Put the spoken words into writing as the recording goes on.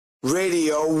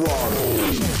Radio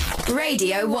 1.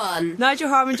 Radio 1. Nigel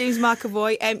Harman, James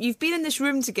McAvoy. You've been in this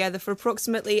room together for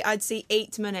approximately, I'd say,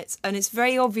 8 minutes, and it's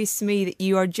very obvious to me that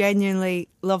you are genuinely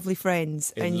lovely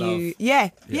friends. In love.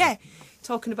 Yeah.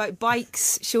 Talking about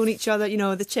bikes, showing each other, you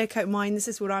know, the check out mine, this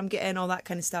is where I'm getting, all that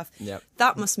kind of stuff. Yep.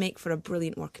 That must make for a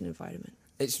brilliant working environment.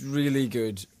 It's really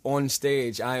good. On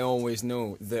stage, I always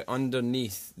know that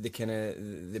underneath the kind of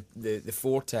the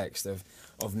vortex of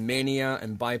mania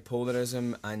and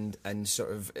bipolarism and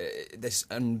sort of this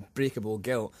unbreakable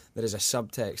guilt, there is a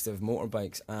subtext of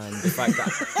motorbikes and the fact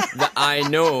that I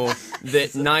know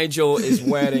that Nigel is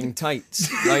wearing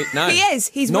tights right now. He is.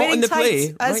 He's not wearing in the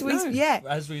tights play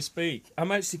As we speak.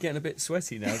 I'm actually getting a bit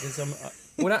sweaty now because I'm...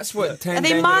 Well, that's what 10 Are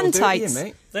they man will do to tights? you,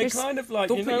 mate. They're kind of like...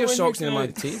 Don't you put know your when socks you in go, my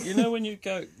tea. You know when you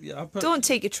go... Yeah, Don't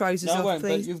take your trousers no, off, I won't,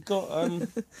 please. but you've got...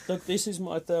 look, this is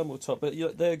my thermal top, but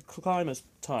they're climbers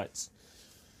tights.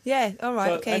 Yeah, all right,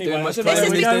 So, okay. anyway, So this there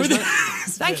is we the- go.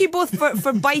 Thank you both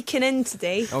for biking in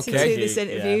today to Okay. do this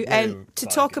interview Yeah, and really to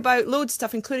like talk it. about loads of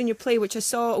stuff, including your play, which I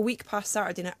saw a week past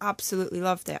Saturday and I absolutely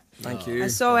loved it. Thank you. I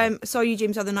saw you,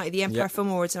 James, the other night at the Empire Yep. Film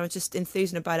Awards, and I was just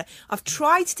enthusing about it. I've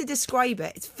tried to describe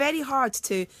it. It's very hard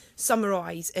to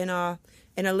summarise in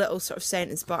a little sort of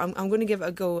sentence, but I'm going to give it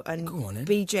a go and Go on, then.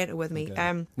 be gentle with me.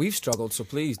 Okay. We've struggled, so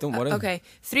please, don't worry. Okay,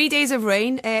 3 days of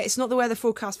rain. It's not the weather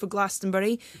forecast for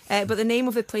Glastonbury, but the name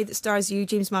of the play that stars you,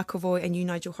 James McAvoy, and you,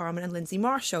 Nigel Harman, and Lindsay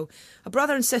Marshall. A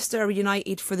brother and sister are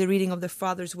reunited for the reading of their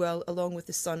father's will, along with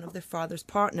the son of their father's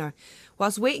partner.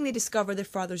 Whilst waiting, they discover their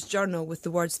father's journal with the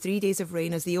words 3 days of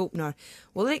rain as the opener.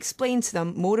 Will it explain to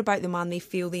them more about the man they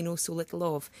feel they know so little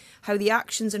of? How the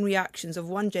actions and reactions of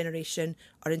one generation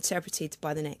are interpreted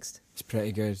by the next. It's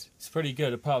pretty good. It's pretty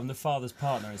good. Apart from the father's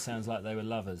partner, it sounds like they were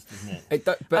lovers, doesn't it?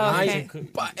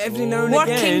 But every now and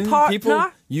Working again, partner.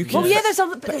 people, you can. Oh yeah, there's a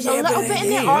little bit in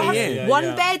there.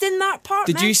 One bed in that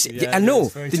apartment. Did you see? Yeah, I know.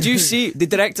 it's very Did you see? The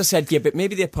director said, "Yeah, but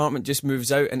maybe the apartment just moves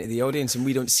out into the audience and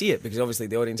we don't see it because obviously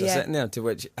the audience are Yeah. sitting there." To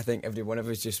which I think every one of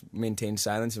us just maintained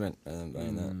silence and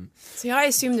went, See, I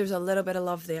assumed there was a little bit of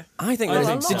love there. I think. I there's-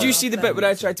 think so. Did you see the bit where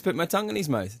I tried to put my tongue in his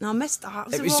mouth? No, I missed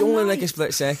that. It was only like a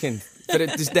split second, but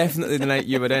it was definitely the night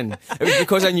you were in. It was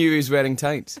because I knew he was wearing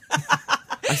tights.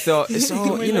 I thought it's Can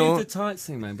all we you know. leave the tights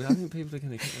thing, man? But I think people are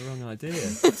going to get the wrong idea.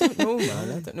 No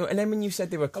man, I don't know. And then when you said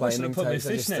they were I should climbing have put my tights,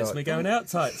 I just fishnets, thought, my going out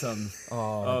tights on.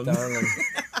 oh, darling.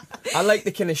 I like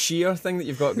the kind of sheer thing that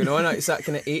you've got going on. It's that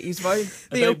kind of 80s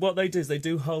vibe. What they do is they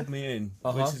do hold me in,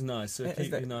 Uh-huh. which is nice. So Yeah, it is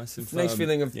keeps that- me nice and firm. Nice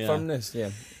feeling of Yeah. firmness, yeah.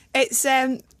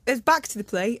 It's back to the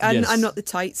play and, Yes. and not the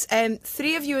tights.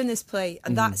 Three of you in this play,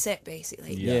 and that's it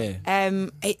basically. Yeah.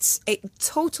 It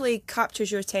totally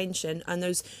captures your attention, and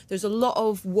there's a lot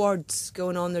of words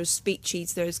going on. There's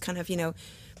speeches. There's kind of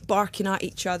barking at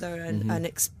each other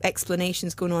and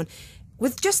explanations going on.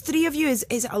 With just three of you, is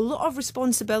it a lot of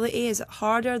responsibility? Is it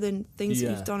harder than things that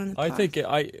you've done in the past? I think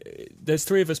there's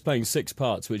three of us playing 6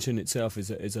 parts, which in itself is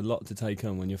a lot to take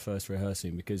on when you're first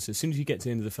rehearsing, because as soon as you get to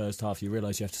the end of the first half, you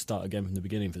realise you have to start again from the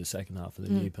beginning for the second half for the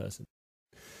new person.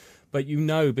 But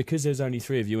because there's only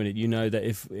 3 of you in it, you know that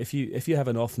if you have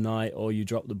an off night or you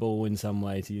drop the ball in some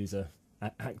way, to use a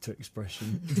actor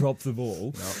expression, drop the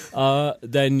ball,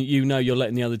 then you're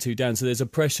letting the other 2 down. So there's a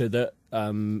pressure that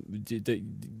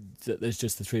there's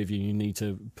just the 3 of you. You need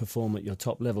to perform at your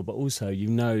top level, but also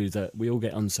that we all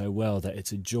get on so well that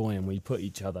it's a joy, and we put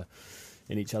each other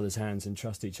in each other's hands and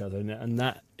trust each other, and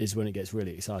that is when it gets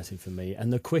really exciting for me.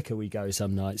 And the quicker we go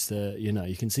some nights,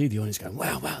 you can see the audience going,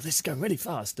 wow, this is going really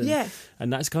fast,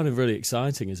 and that's kind of really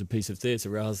exciting as a piece of theatre,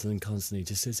 rather than constantly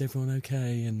just, is everyone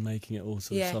okay, and making it all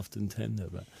sort of soft and tender.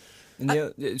 But And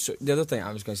the other thing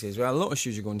I was going to say as well, a lot of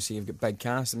shows you're going to see have got big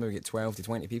casts and maybe get 12 to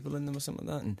 20 people in them or something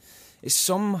like that, and it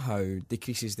somehow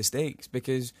decreases the stakes,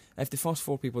 because if the first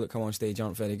 4 people that come on stage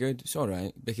aren't very good, it's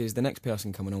alright, because the next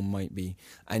person coming on might be,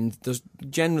 and there's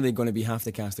generally going to be half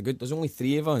the cast are good. There's only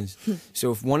 3 of us,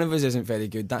 so if one of us isn't very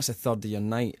good, that's a third of your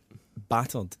night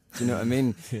battered. Do you know what I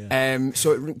mean?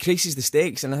 So it increases the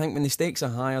stakes, and I think when the stakes are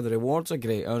higher, the rewards are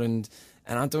greater,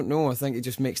 and I don't know, I think it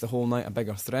just makes the whole night a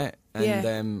bigger threat,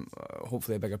 and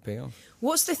hopefully a bigger payoff.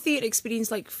 What's the theatre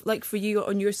experience like for you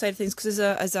on your side of things? Because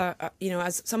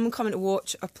as someone coming to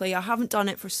watch a play, I haven't done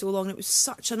it for so long, and it was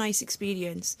such a nice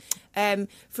experience.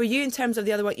 For you, in terms of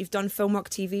the other work you've done, film work,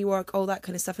 TV work, all that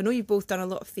kind of stuff, I know you've both done a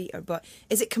lot of theatre, but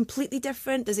is it completely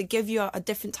different? Does it give you a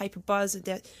different type of buzz,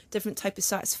 a different type of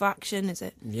satisfaction? Is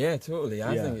it? Yeah, totally.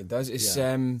 I think it does. It's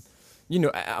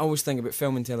I always think about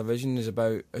film and television is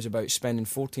about spending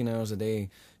 14 hours a day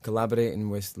collaborating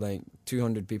with like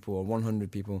 200 people or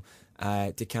 100 people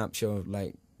to capture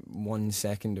like 1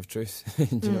 second of truth. Do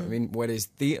you know what I mean? Whereas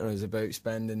theatre is about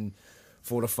spending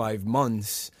 4 or 5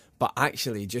 months But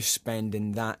actually just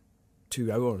spending that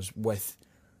 2 hours with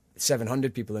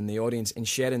 700 people in the audience and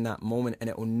sharing that moment, and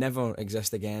it will never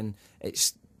exist again.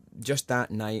 It's just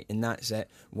that night and that's it.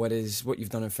 Whereas what you've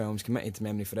done in films, committed to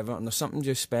memory forever, and there's something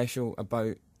just special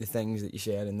about the things that you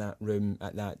share in that room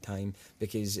at that time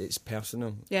because it's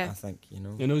personal. I think, you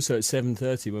know. And also at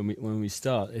 7:30 when we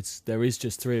start, there is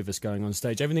just 3 of us going on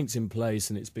stage. Everything's in place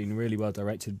and it's been really well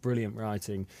directed, brilliant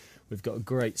writing. We've got a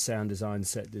great sound design,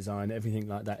 set design, everything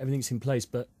like that. Everything's in place,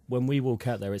 but when we walk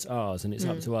out there, it's ours, and it's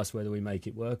up to us whether we make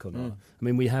it work or not. I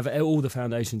mean, we have all the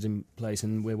foundations in place,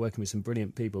 and we're working with some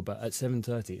brilliant people, but at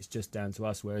 7:30, it's just down to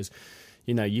us, whereas,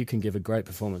 you know, you can give a great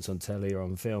performance on telly or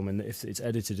on film, and if it's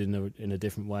edited in a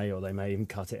different way, or they may even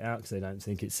cut it out because they don't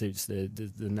think it suits the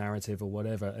narrative or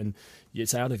whatever, and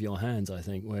it's out of your hands, I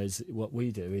think, whereas what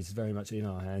we do is very much in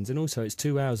our hands. And also it's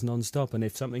 2 hours non-stop, and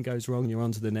if something goes wrong, you're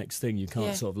on to the next thing. You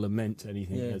can't sort of lament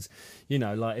anything as, you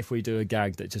know, like if we do a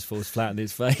gag that just falls flat on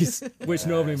its face, which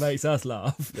normally makes us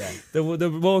laugh, the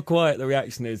more quiet the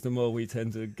reaction is, the more we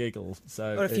tend to giggle.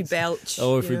 So, or if you belch.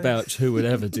 Or if we belch, who would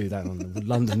ever do that on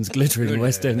London's glittering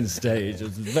West End stage?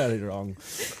 It's very wrong.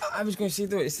 I was going to say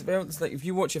though, it's like if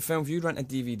you watch a film, if you rent a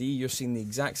DVD, you're seeing the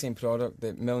exact same product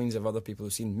that millions of other people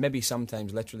have seen, maybe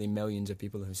sometimes literally millions of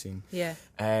people have seen.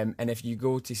 And if you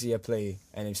go to see a play,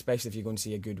 and especially if you go and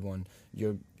see a good one,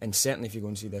 and certainly if you go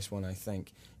and see this one, I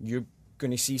think you're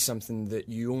going to see something that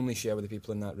you only share with the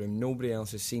people in that room. Nobody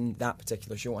else has seen that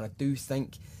particular show, and I do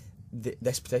think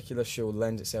this particular show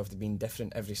lends itself to being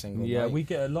different every single night. Yeah, we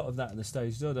get a lot of that on the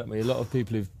stage, don't we? A lot of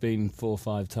people who've been 4 or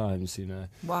 5 times, you know,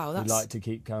 wow, who like to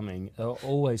keep coming, are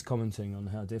always commenting on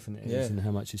how different it is and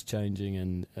how much it's changing,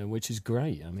 and which is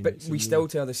great. I mean, but we still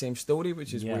tell the same story,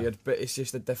 which is weird, but it's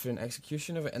just a different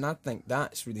execution of it, and I think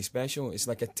that's really special. It's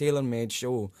like a tailor-made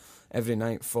show every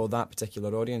night for that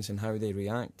particular audience and how they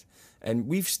react. And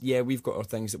we've got our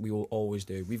things that we will always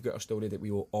do. We've got our story that we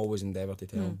will always endeavour to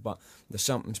tell. But there's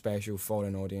something special for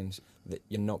an audience that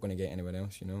you're not going to get anywhere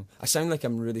else, you know. I sound like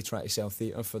I'm really trying to sell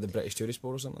theatre for the British Tourist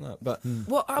Board or something like that. But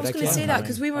well, I was going to say that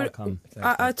because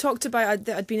I talked about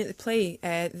that I'd been at the play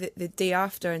the day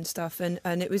after and stuff, and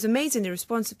it was amazing the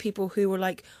response of people who were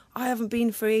like, I haven't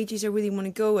been for ages, I really want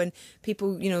to go, and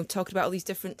people, you know, talking about all these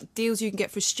different deals you can get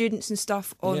for students and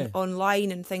stuff online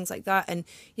and things like that, and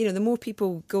you know, the more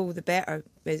people go, the better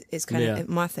is kind of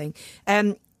my thing.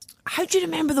 How do you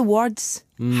remember the words?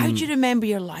 How do you remember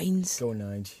your lines? Go,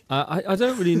 Nige. I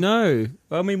don't really know.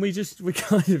 I mean, you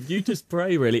just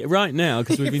pray really right now,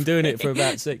 because we've been doing it for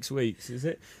about 6 weeks, is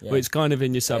it? But it's kind of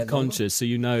in your subconscious, so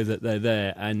you know that they're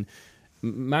there. And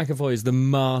McAvoy is the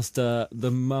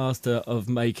master of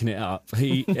making it up.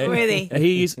 He really?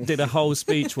 He did a whole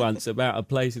speech once about a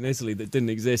place in Italy that didn't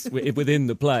exist within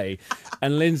the play,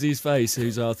 and Lindsay's face,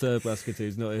 who's our third musketeer,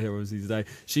 who's not here obviously today,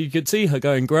 she could see her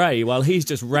going grey while he's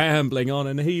just rambling on,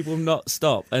 and he will not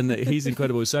stop, and he's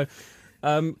incredible. So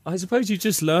I suppose you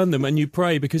just learn them and you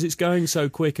pray, because it's going so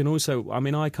quick. And also, I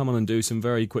mean, I come on and do some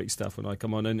very quick stuff when I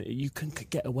come on, and you can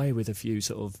get away with a few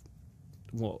sort of,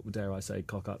 what dare I say,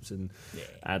 cock-ups and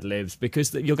ad-libs,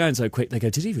 because you're going so quick, they go,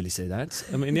 did he really say that?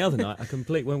 I mean, the other night,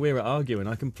 when we were arguing,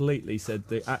 I completely said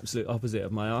the absolute opposite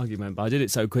of my argument, but I did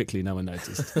it so quickly, no one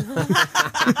noticed. Lots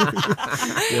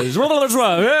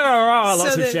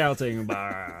of shouting.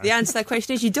 The answer to that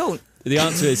question is you don't. The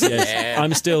answer is yes.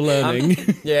 I'm still learning.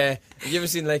 Have you ever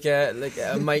seen like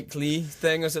a Mike Lee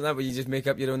thing or something like that, where you just make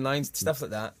up your own lines, stuff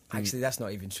like that? Actually, that's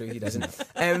not even true. He doesn't.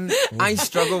 I'm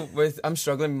struggling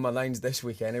with my lines this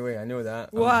week anyway. I know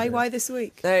that. Why? Why this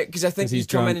week? Because I think he's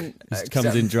drunk. He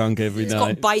comes in drunk every night. He's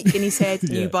got a bike in his head.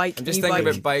 New bike. I'm just thinking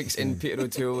about bikes, and Peter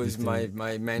O'Toole is my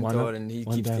mentor, and he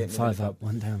keeps getting five up,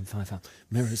 1 down, 5 up.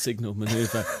 Mirror signal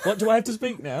manoeuvre. What do I have to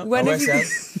speak now? When have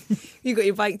you got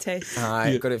your bike test?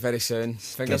 I got it very soon.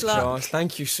 Fingers crossed.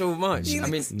 Thank you so much. You're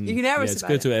nervous about it? It's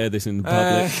good to air this in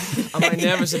public. Am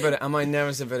I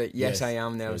nervous about it? Yes, I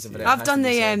am nervous about it. I've done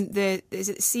the is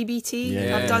it CBT?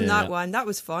 Yeah, I've done that one. That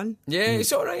was fun. Yeah,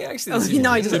 it's all right actually. Oh,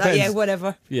 no, I did that. Yeah,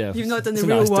 whatever. Yeah, you've not done the it's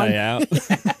real a nice one. Day out.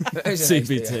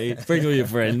 CBT. Bring all your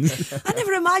friends. I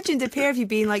never imagined a pair of you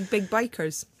being like big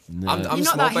bikers. No. I'm You're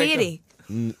not that hairy.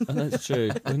 That's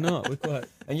true. We're not. We're quite.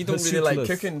 And you don't really like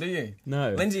cooking, do you?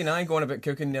 No. Lindsay and I go on about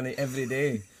cooking nearly every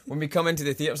day. When we come into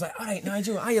the theatre, it's like, all right,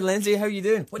 Nigel, hiya, Lindsay, how you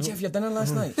doing? What did you have for your dinner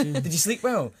last night? Did you sleep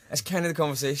well? That's kind of the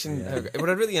conversation. Yeah. We're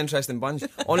a really interesting bunch.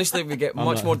 Honestly, we get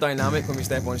much more dynamic when we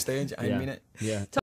step on stage. I mean it. Yeah.